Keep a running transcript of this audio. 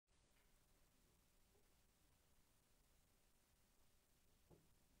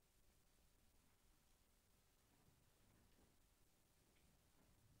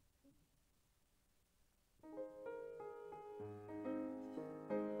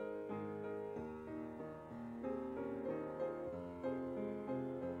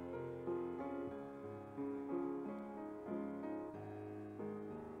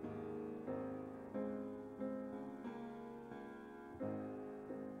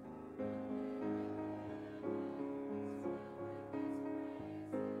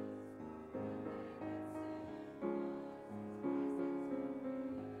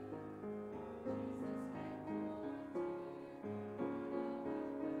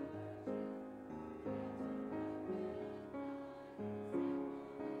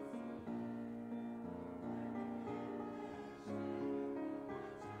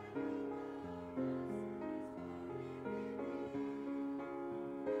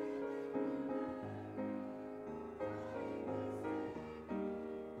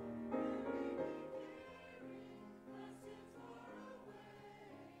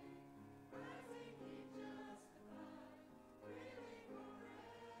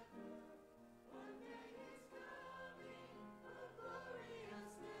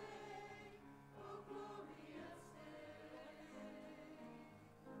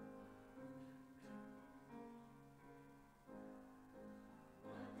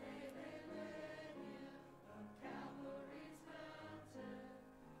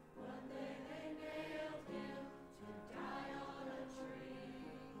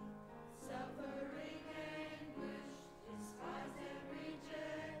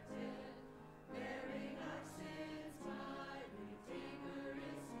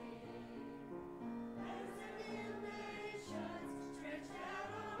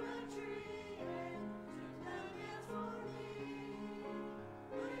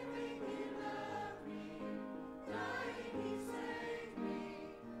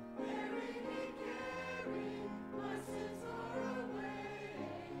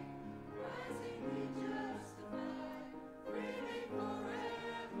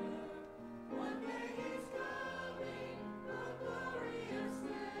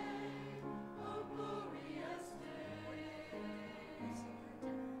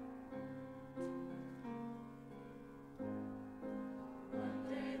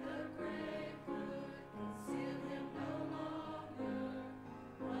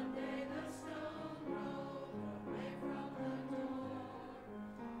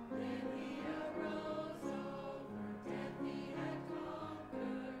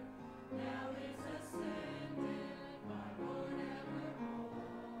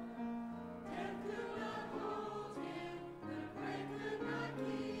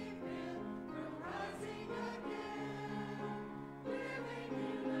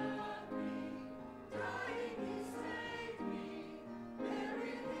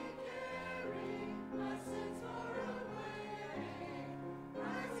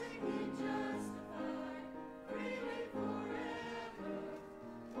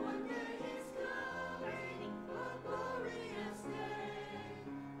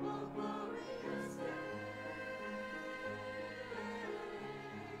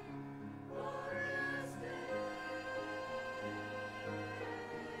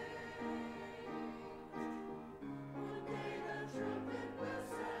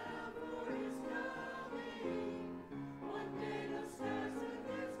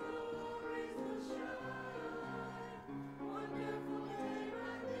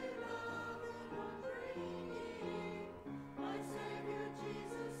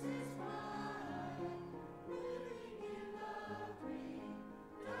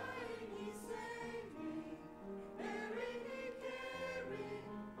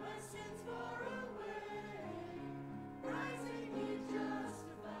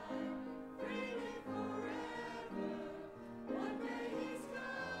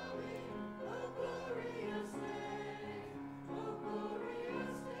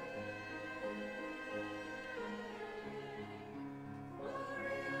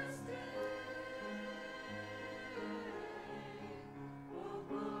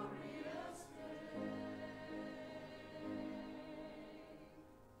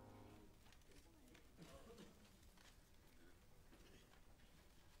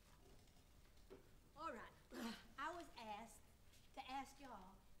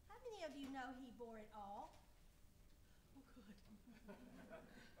many of you know he bore it all? Oh, good.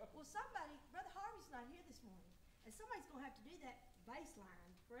 Well, somebody, Brother Harvey's not here this morning, and somebody's going to have to do that bass line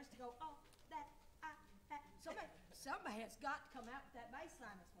for us to go, oh, that, that. Somebody has got to come out with that bass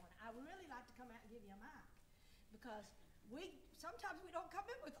line this morning. I would really like to come out and give you a mic, because sometimes we don't come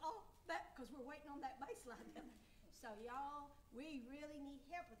in with all that because we're waiting on that bass line. So y'all, we really need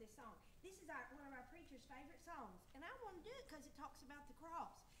help with this song. This is one of our preacher's favorite songs, and I want to do it because it talks about the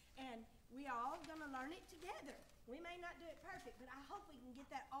cross, and we all going to learn it together. We may not do it perfect, but I hope we can get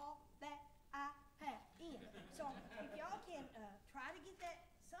that all that I have in. So if y'all can try to get that,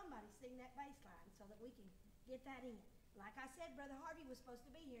 somebody sing that bass line so that we can get that in. Like I said, Brother Harvey was supposed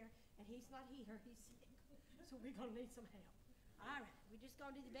to be here, and he's not here. He's sick. So we're going to need some help. All right, we're just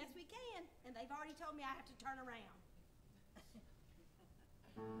going to do the best we can, and they've already told me I have to turn around.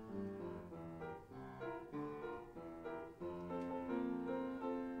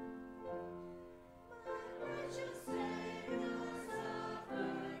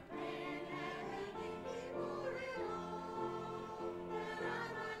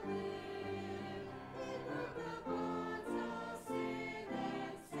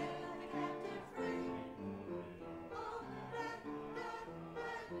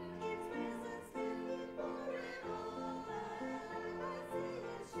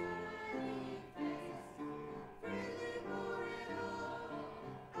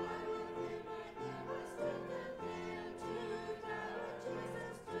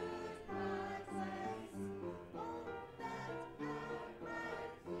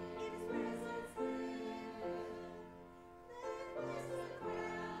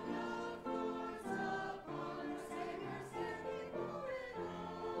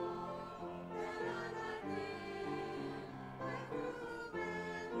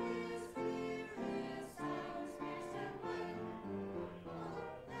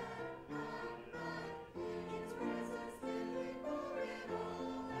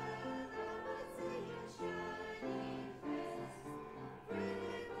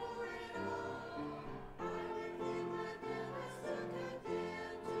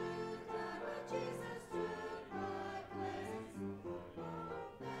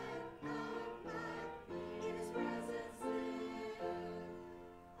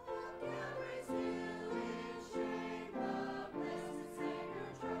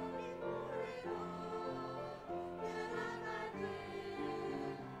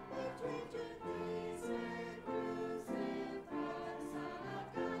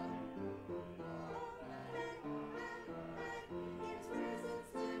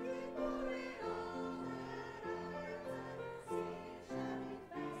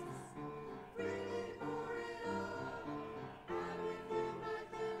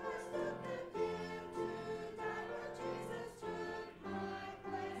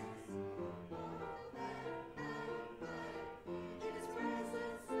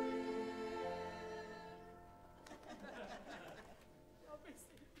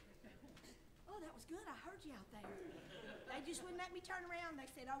 Turn around. They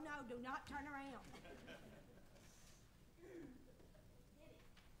said, oh no, do not turn around.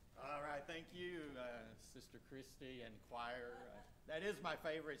 All right, thank you, Sister Christy and choir. That is my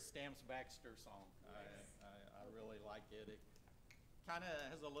favorite Stamps Baxter song. I really like it. It kind of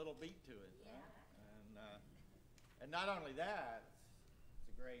has a little beat to it. Yeah. And not only that, it's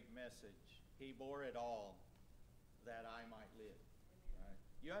a great message. He bore it all that I might live. Right?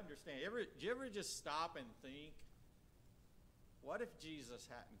 You understand? Did you ever just stop and think, what if Jesus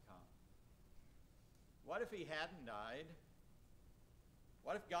hadn't come? What if he hadn't died?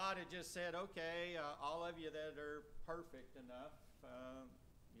 What if God had just said, okay, all of you that are perfect enough,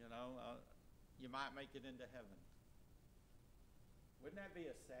 you might make it into heaven? Wouldn't that be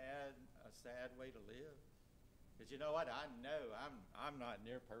a sad way to live? Because you know what? I know I'm not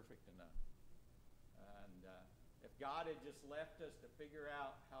near perfect enough. And if God had just left us to figure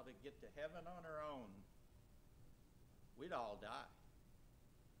out how to get to heaven on our own, we'd all die,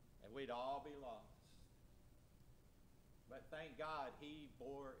 and we'd all be lost. But thank God he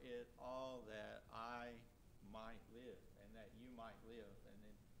bore it all that I might live and that you might live. And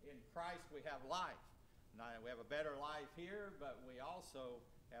in Christ we have life. Now, we have a better life here, but we also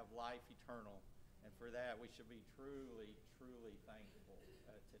have life eternal. And for that we should be truly, truly thankful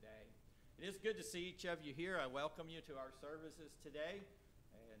today. It is good to see each of you here. I welcome you to our services today.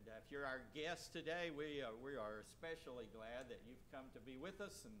 And if you're our guest today, we are especially glad that you've come to be with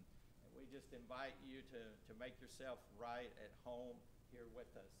us, and we just invite you to make yourself right at home here with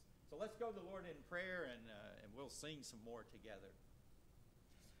us. So let's go to the Lord in prayer, and we'll sing some more together.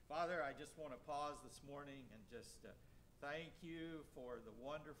 Father, I just want to pause this morning and just thank you for the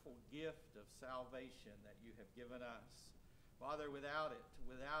wonderful gift of salvation that you have given us. Father, without it,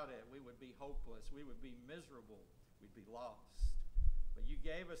 we would be hopeless. We would be miserable. We'd be lost. But you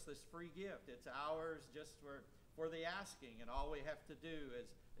gave us this free gift. It's ours just for the asking, and all we have to do is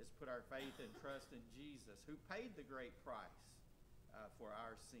put our faith and trust in Jesus, who paid the great price for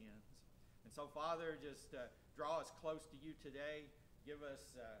our sins. And so, Father, just draw us close to you today. Give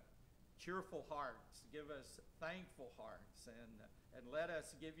us cheerful hearts. Give us thankful hearts. And let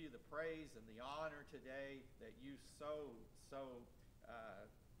us give you the praise and the honor today that you so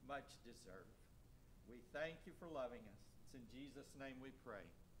much deserve. We thank you for loving us. It's in Jesus' name we pray.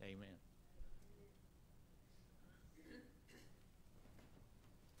 Amen.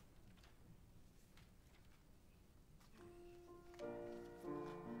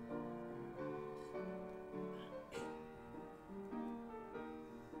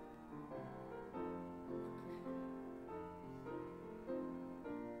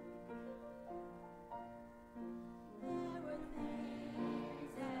 There were things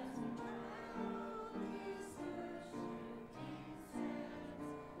as we traveled this ocean, Jesus,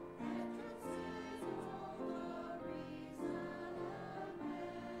 that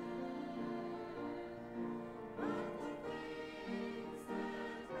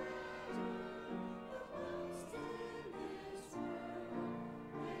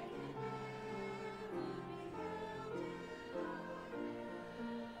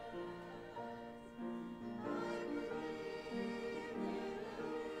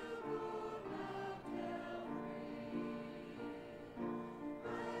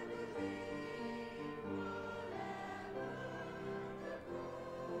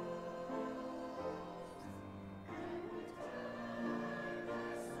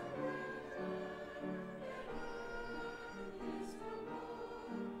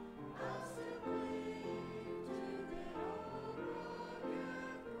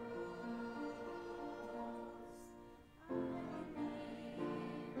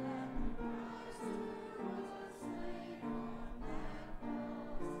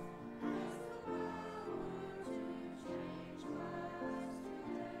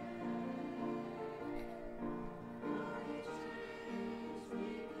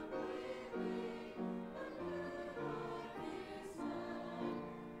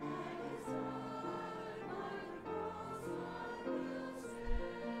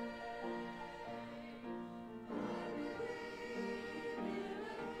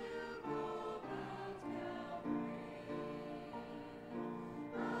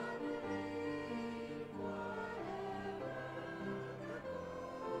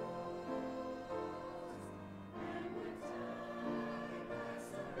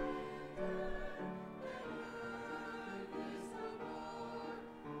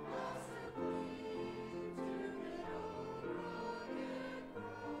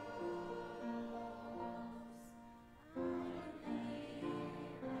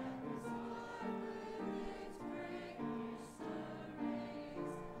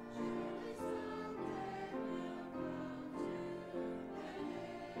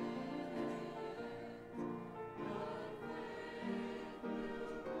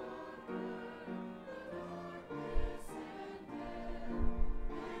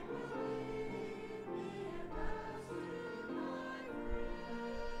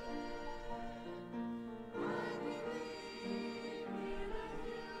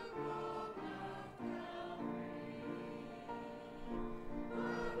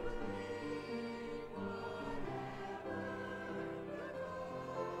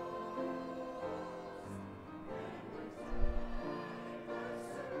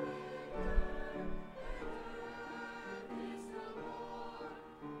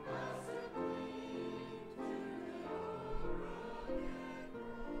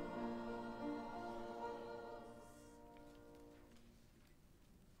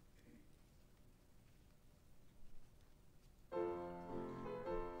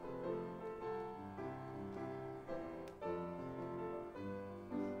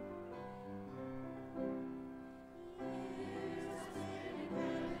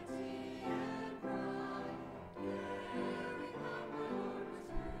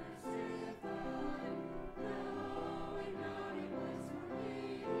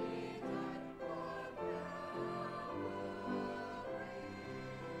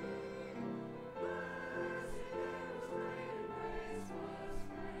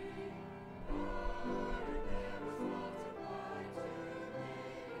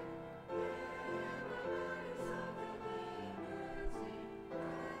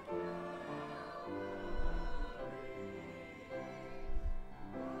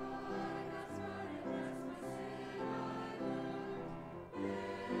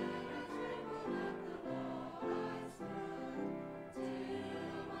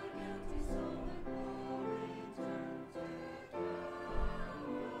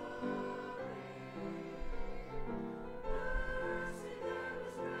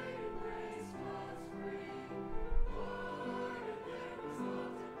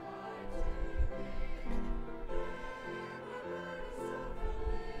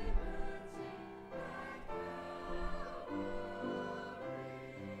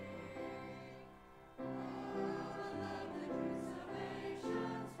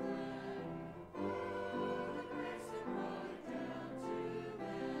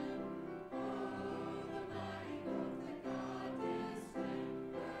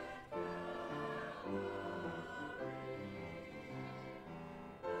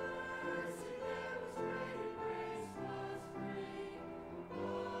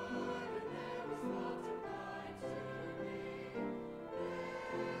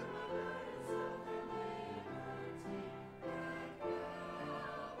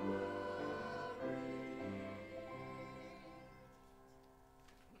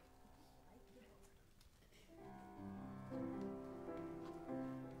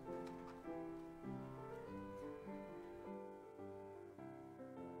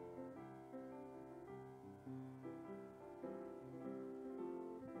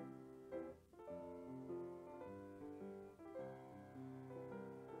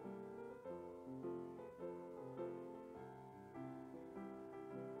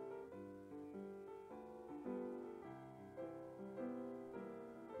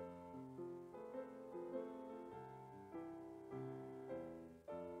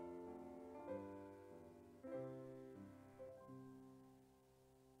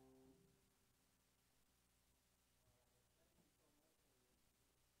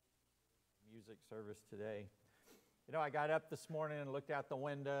music service today. You know, I got up this morning and looked out the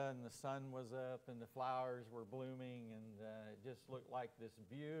window, and the sun was up, and the flowers were blooming, and it just looked like this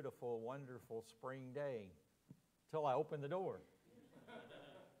beautiful, wonderful spring day until I opened the door.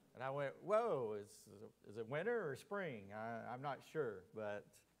 And I went, whoa, is it winter or spring? I'm not sure, but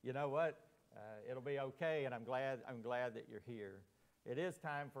you know what? It'll be okay, and I'm glad that you're here. It is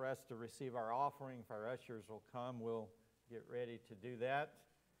time for us to receive our offering. If our ushers will come, we'll get ready to do that.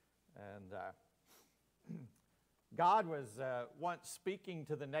 And God was once speaking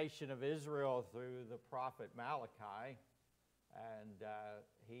to the nation of Israel through the prophet Malachi, and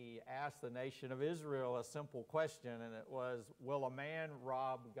he asked the nation of Israel a simple question, and it was, will a man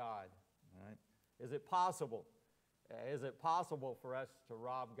rob God? All right? Is it possible? Is it possible for us to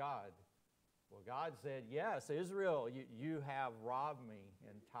rob God? Well, God said, yes, Israel, you have robbed me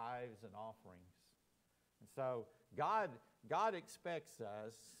in tithes and offerings. And so God expects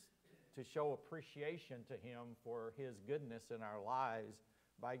us to show appreciation to Him for His goodness in our lives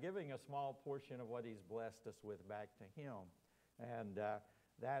by giving a small portion of what He's blessed us with back to Him. And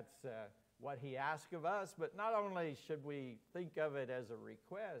that's what He asks of us. But not only should we think of it as a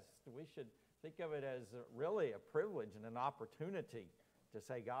request, we should think of it as really a privilege and an opportunity to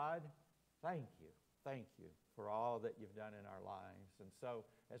say, God, thank you for all that you've done in our lives. And so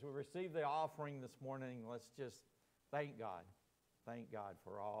as we receive the offering this morning, let's just thank God. Thank God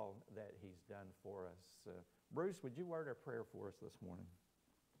for all that He's done for us. Bruce, would you word a prayer for us this morning?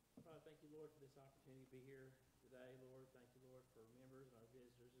 Father, thank you, Lord, for this opportunity to be here today, Lord. Thank you, Lord, for members and our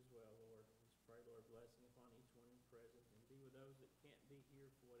visitors as well, Lord. We just pray, Lord, blessing upon each one present, and be with those that can't be here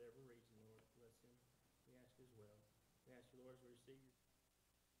for whatever reason, Lord. Bless them, we ask as well. We ask you, Lord, as we receive your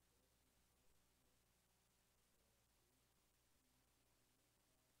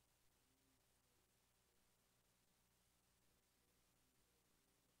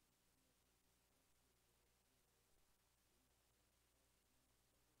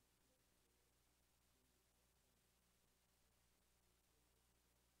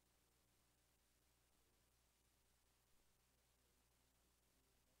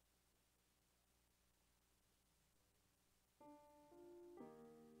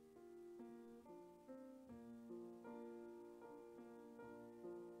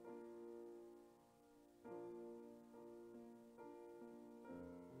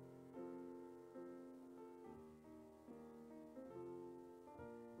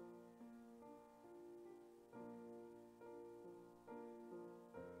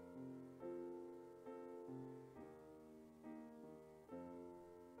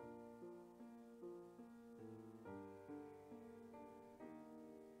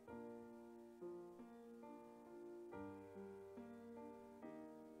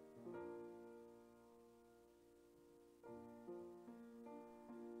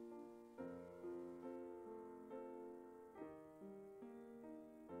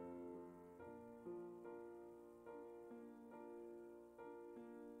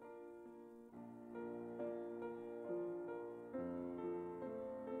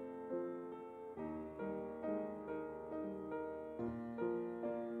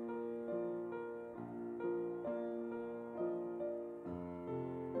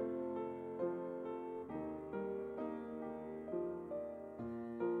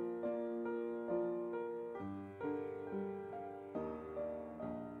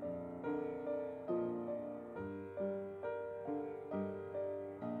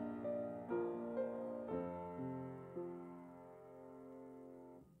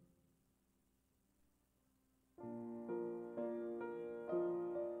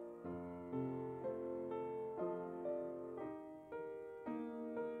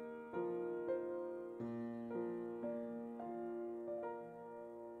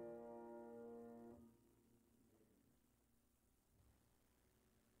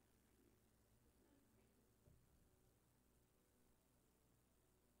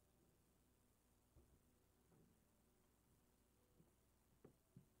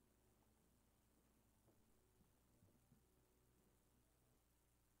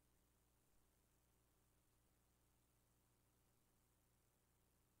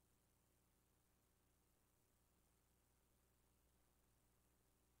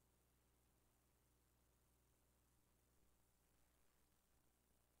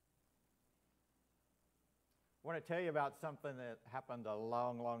I want to tell you about something that happened a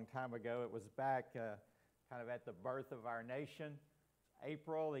long, long time ago. It was back kind of at the birth of our nation,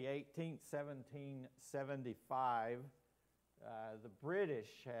 April the 18th, 1775. The British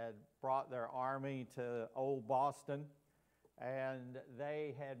had brought their army to Old Boston, and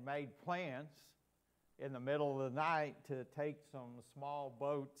they had made plans in the middle of the night to take some small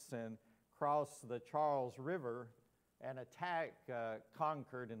boats and across the Charles River and attack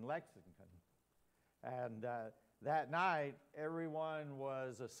Concord and Lexington. And that night, everyone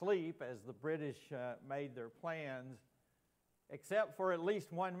was asleep as the British made their plans, except for at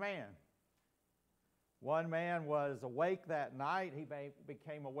least one man. One man was awake that night. He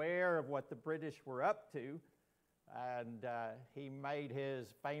became aware of what the British were up to, and he made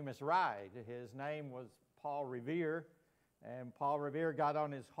his famous ride. His name was Paul Revere, and Paul Revere got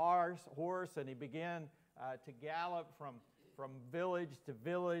on his horse and he began to gallop from village to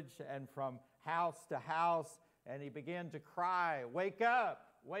village and from house to house, and he began to cry, "Wake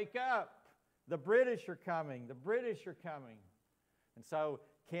up, wake up, the British are coming, the British are coming." And so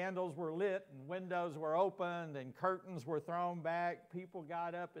candles were lit and windows were opened and curtains were thrown back. People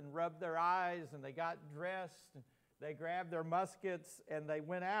got up and rubbed their eyes and they got dressed. And they grabbed their muskets and they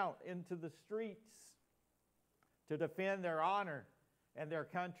went out into the streets to defend their honor and their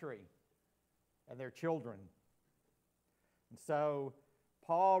country and their children. And so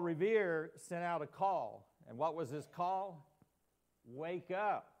Paul Revere sent out a call. And what was his call? Wake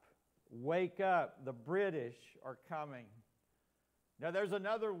up, wake up, the British are coming. Now there's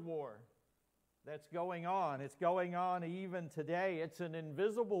another war that's going on. It's going on even today. It's an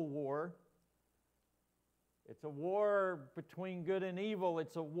invisible war. It's a war between good and evil.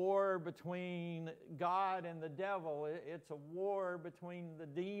 It's a war between God and the devil. It's a war between the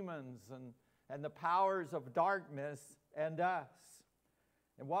demons and the powers of darkness and us.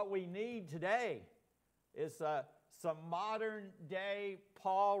 And what we need today is some modern day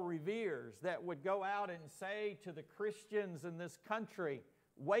Paul Reveres that would go out and say to the Christians in this country,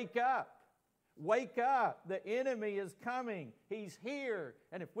 wake up, wake up, the enemy is coming, he's here,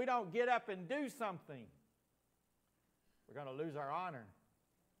 and if we don't get up and do something, we're going to lose our honor,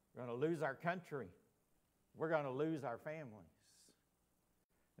 we're going to lose our country, we're going to lose our families.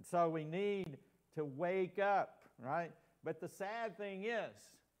 And so we need to wake up, right? But the sad thing is,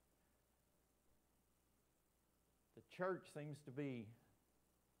 the church seems to be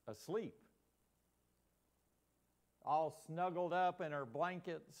asleep, all snuggled up in our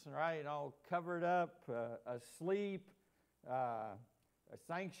blankets, right? All covered up, asleep.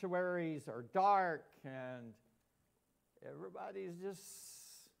 Sanctuaries are dark, and everybody's just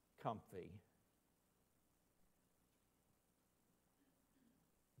comfy.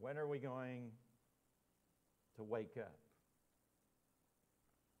 When are we going to wake up?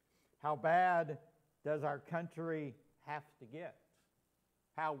 How bad does our country have to get?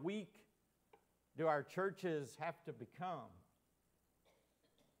 How weak do our churches have to become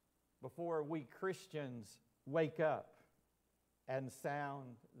before we Christians wake up and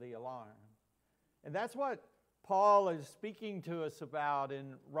sound the alarm? And that's what Paul is speaking to us about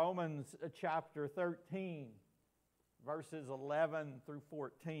in Romans chapter 13, verses 11 through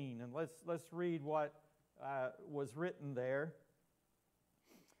 14. And let's read what was written there.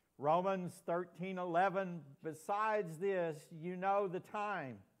 Romans 13:11, besides this, you know the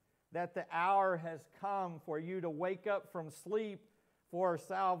time, that the hour has come for you to wake up from sleep, for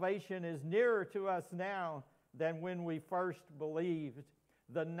salvation is nearer to us now than when we first believed.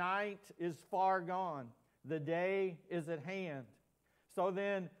 The night is far gone, the day is at hand. So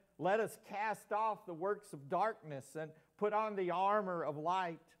then, let us cast off the works of darkness and put on the armor of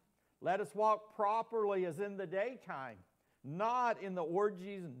light. Let us walk properly as in the daytime, not in the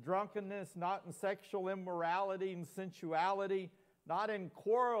orgies and drunkenness, not in sexual immorality and sensuality, not in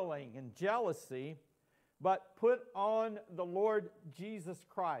quarreling and jealousy, but put on the Lord Jesus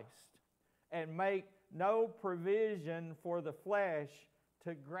Christ and make no provision for the flesh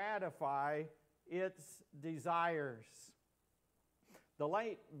to gratify its desires. The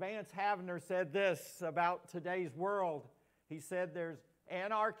late Vance Havner said this about today's world. He said there's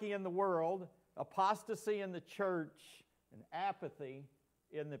anarchy in the world, apostasy in the church, and apathy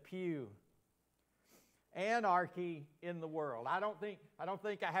in the pew. Anarchy in the world. I don't think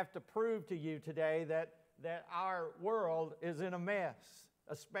I have to prove to you today that our world is in a mess,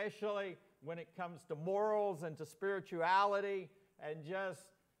 especially when it comes to morals and to spirituality and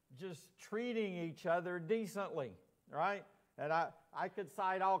just treating each other decently, right? And I could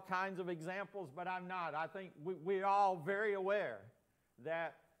cite all kinds of examples, but I'm not. I think we're all very aware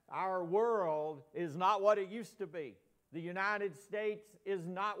that our world is not what it used to be. The United States is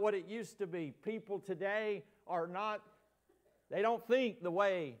not what it used to be. People today are not, they don't think the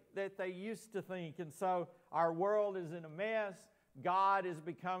way that they used to think. And so our world is in a mess. God is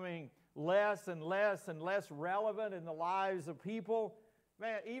becoming less and less and less relevant in the lives of people.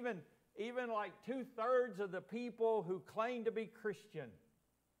 Man, even like 2/3 of the people who claim to be Christian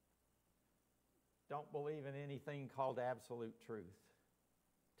don't believe in anything called absolute truth.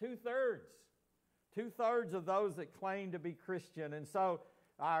 2/3. 2/3 of those that claim to be Christian. And so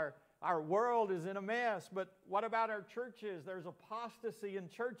our world is in a mess. But what about our churches? There's apostasy in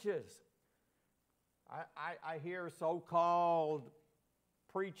churches. I hear so-called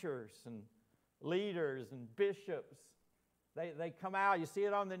preachers and leaders and bishops. They come out. You see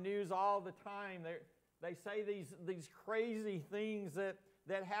it on the news all the time. They say these crazy things that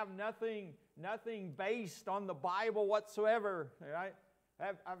have nothing based on the Bible whatsoever. Right?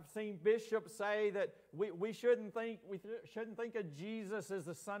 I've seen bishops say that we shouldn't think of Jesus as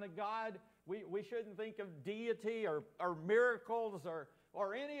the Son of God. We shouldn't think of deity or miracles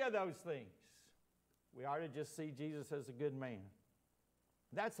or any of those things. We ought to just see Jesus as a good man.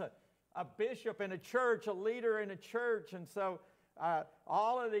 That's a bishop in a church, a leader in a church. And so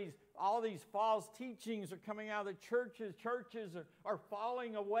all these false teachings are coming out of the churches. Churches are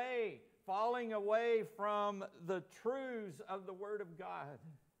falling away from the truths of the Word of God.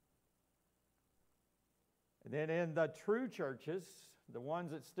 And then in the true churches, the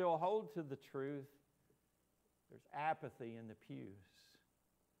ones that still hold to the truth, there's apathy in the pews.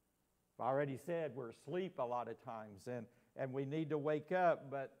 I've already said we're asleep a lot of times, and we need to wake up,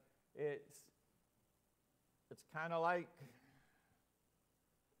 but it's kind of like,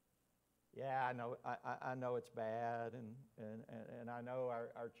 yeah, I know it's bad, and I know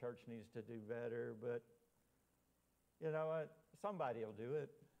our church needs to do better, but you know what? Somebody will do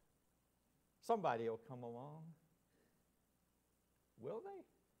it. Somebody will come along. Will they?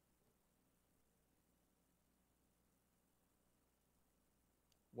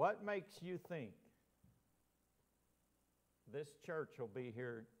 What makes you think this church will be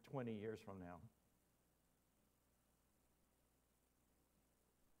here 20 years from now?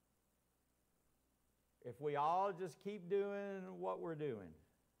 If we all just keep doing what we're doing,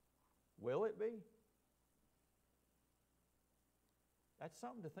 will it be? That's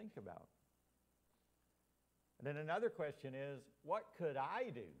something to think about. And then another question is, what could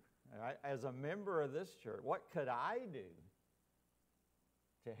I do? All right, as a member of this church, what could I do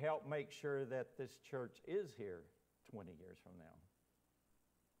to help make sure that this church is here 20 years from now?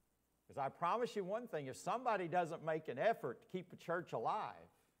 Because I promise you one thing, if somebody doesn't make an effort to keep a church alive,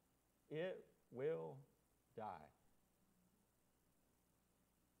 it will die.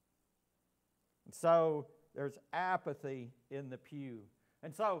 And so there's apathy in the pew.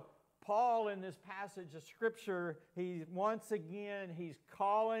 And so Paul, in this passage of Scripture, he's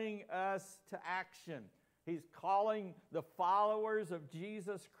calling us to action. He's calling the followers of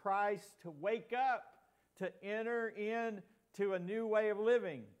Jesus Christ to wake up, to enter into a new way of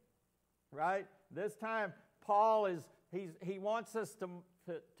living, right? This time, Paul he wants us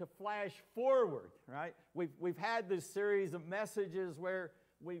to flash forward, right? We've had this series of messages where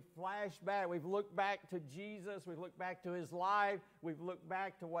we've flashed back, we've looked back to Jesus, we've looked back to His life, we've looked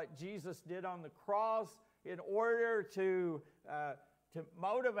back to what Jesus did on the cross in order to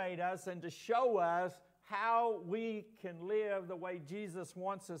motivate us and to show us how we can live the way Jesus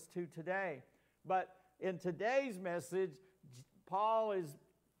wants us to today. But in today's message, Paul is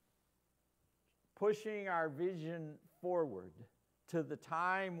pushing our vision forward to the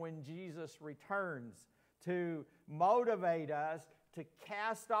time when Jesus returns, to motivate us to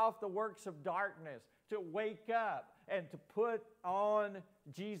cast off the works of darkness, to wake up and to put on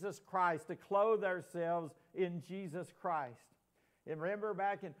Jesus Christ, to clothe ourselves in Jesus Christ. And remember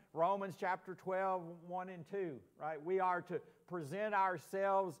back in Romans chapter 12, 1 and 2, right? We are to present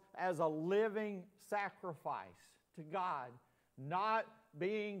ourselves as a living sacrifice to God, not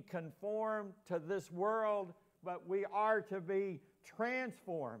being conformed to this world, but we are to be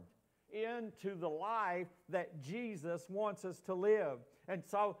transformed into the life that Jesus wants us to live. And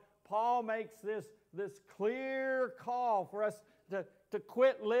so Paul makes this clear call for us to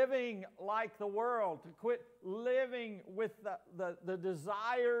quit living like the world, to quit living with the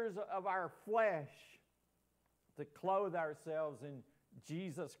desires of our flesh, to clothe ourselves in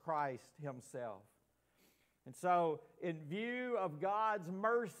Jesus Christ Himself. And so, in view of God's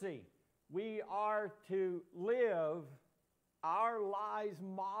mercy, we are to live our lives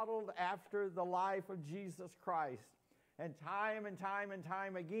modeled after the life of Jesus Christ. And time and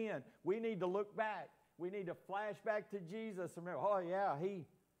time again, we need to look back. We need to flash back to Jesus and remember, oh yeah, he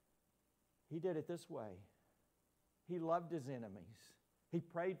did it this way. He loved His enemies. He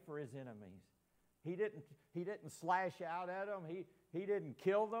prayed for His enemies. He didn't slash out at them. He didn't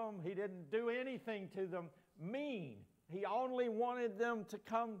kill them. He didn't do anything to them mean. He only wanted them to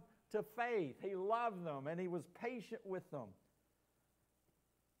come to faith. He loved them and He was patient with them.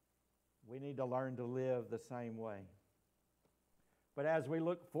 We need to learn to live the same way. But as we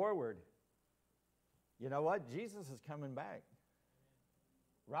look forward, you know what? Jesus is coming back.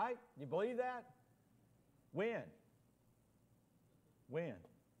 Right? You believe that? When? When?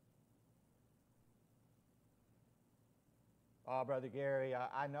 Oh, Brother Gary,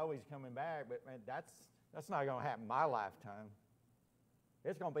 I know he's coming back, but man, that's not going to happen in my lifetime.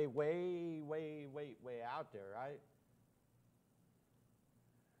 It's going to be way, way, way, way out there, right?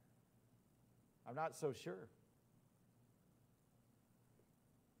 I'm not so sure.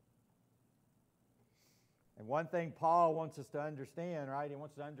 And one thing Paul wants us to understand, right? He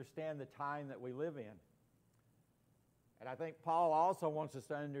wants us to understand the time that we live in. And I think Paul also wants us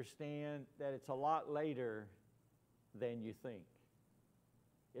to understand that it's a lot later than you think.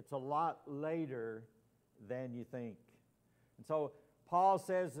 It's a lot later than you think. And so Paul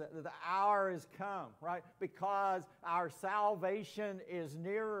says that the hour has come, right? Because our salvation is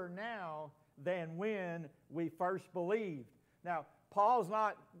nearer now than when we first believed. Now,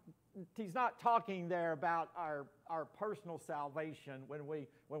 he's not talking there about our personal salvation when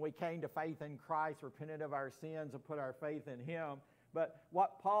we came to faith in Christ, repented of our sins, and put our faith in Him. But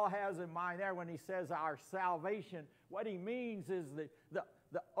what Paul has in mind there when he says our salvation, what he means is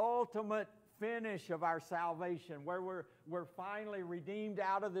the ultimate finish of our salvation, where we're finally redeemed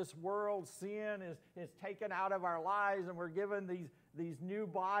out of this world. Sin is taken out of our lives, and we're given these new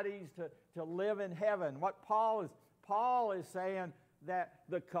bodies to live in heaven. What Paul is saying, that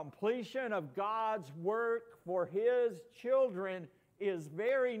the completion of God's work for His children is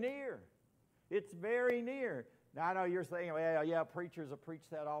very near. It's very near. Now, I know you're saying, well, yeah, preachers have preached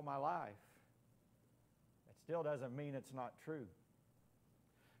that all my life. That still doesn't mean it's not true.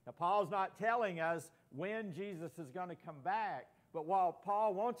 Now, Paul's not telling us when Jesus is going to come back, but what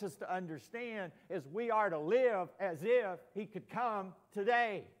Paul wants us to understand is we are to live as if He could come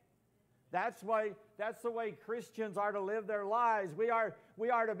today. That's the way Christians are to live their lives. We are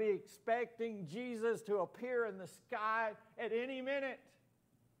to be expecting Jesus to appear in the sky at any minute.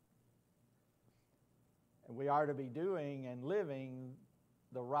 And we are to be doing and living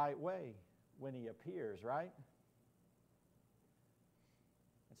the right way when He appears, right?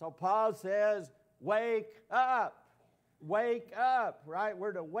 And so Paul says, wake up. Wake up, right?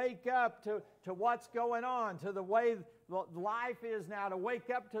 We're to wake up to what's going on, to the way life is now, to wake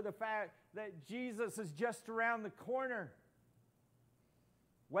up to the fact that Jesus is just around the corner.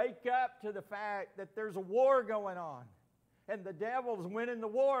 Wake up to the fact that there's a war going on, and the devil's winning the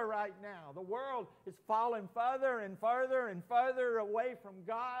war right now. The world is falling further and further and further away from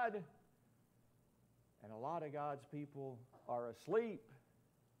God, and a lot of God's people are asleep.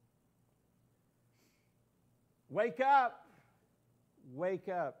 Wake up. Wake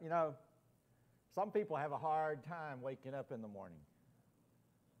up. You know, some people have a hard time waking up in the morning.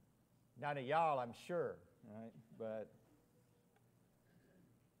 None of y'all, I'm sure, right? But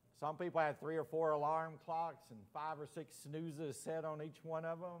some people have 3 or 4 alarm clocks and 5 or 6 snoozes set on each one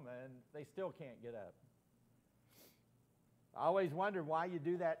of them, and they still can't get up. I always wondered why you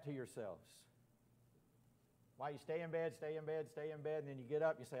do that to yourselves. Why you stay in bed, and then you get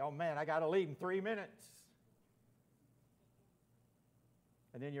up, you say, oh man, I got to leave in 3 minutes.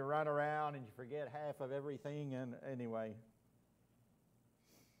 And then you run around and you forget half of everything, and anyway.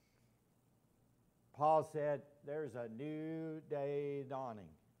 Paul said, there's a new day dawning.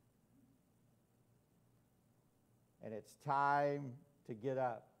 And it's time to get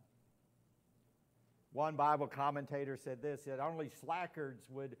up. One Bible commentator said this, that only slackers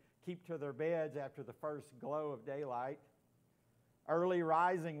would keep to their beds after the first glow of daylight. Early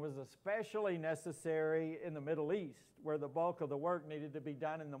rising was especially necessary in the Middle East, where the bulk of the work needed to be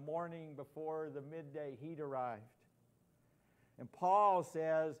done in the morning before the midday heat arrived. And Paul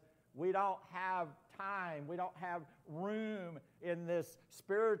says, we don't have time, we don't have room in this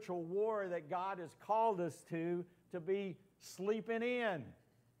spiritual war that God has called us to be sleeping in.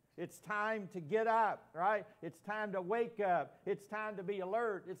 It's time to get up, right? It's time to wake up. It's time to be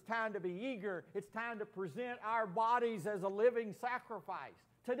alert. It's time to be eager. It's time to present our bodies as a living sacrifice.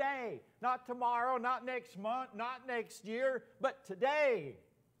 Today, not tomorrow, not next month, not next year, but today.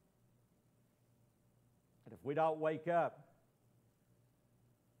 And if we don't wake up,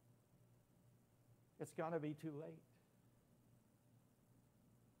 it's going to be too late.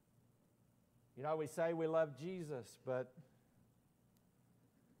 You know, we say we love Jesus, but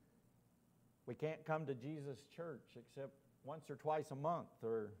we can't come to Jesus' church except once or twice a month,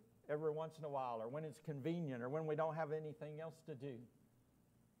 or every once in a while, or when it's convenient, or when we don't have anything else to do.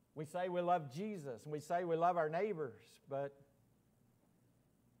 We say we love Jesus, and we say we love our neighbors, but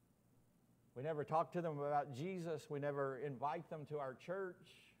we never talk to them about Jesus. We never invite them to our church.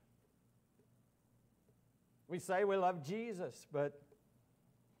 We say we love Jesus, but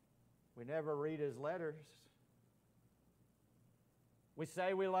we never read His letters. We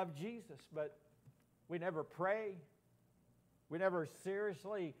say we love Jesus, but we never pray. We never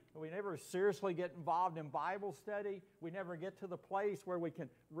seriously get involved in Bible study. We never get to the place where we can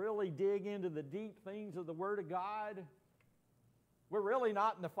really dig into the deep things of the Word of God. We're really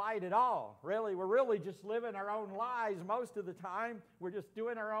not in the fight at all. Really, we're really just living our own lives most of the time. We're just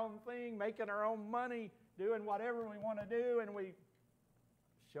doing our own thing, making our own money, doing whatever we want to do, and we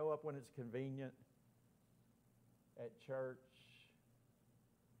show up when it's convenient at church,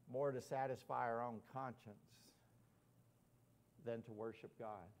 more to satisfy our own conscience than to worship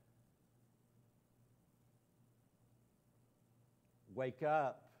God. Wake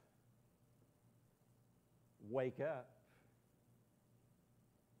up. Wake up.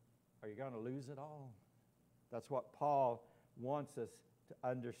 Are you going to lose it all? That's what Paul wants us to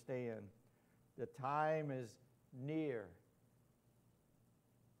understand. The time is near.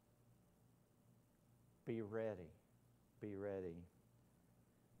 Be ready. Be ready.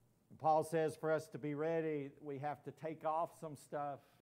 Paul says for us to be ready, we have to take off some stuff.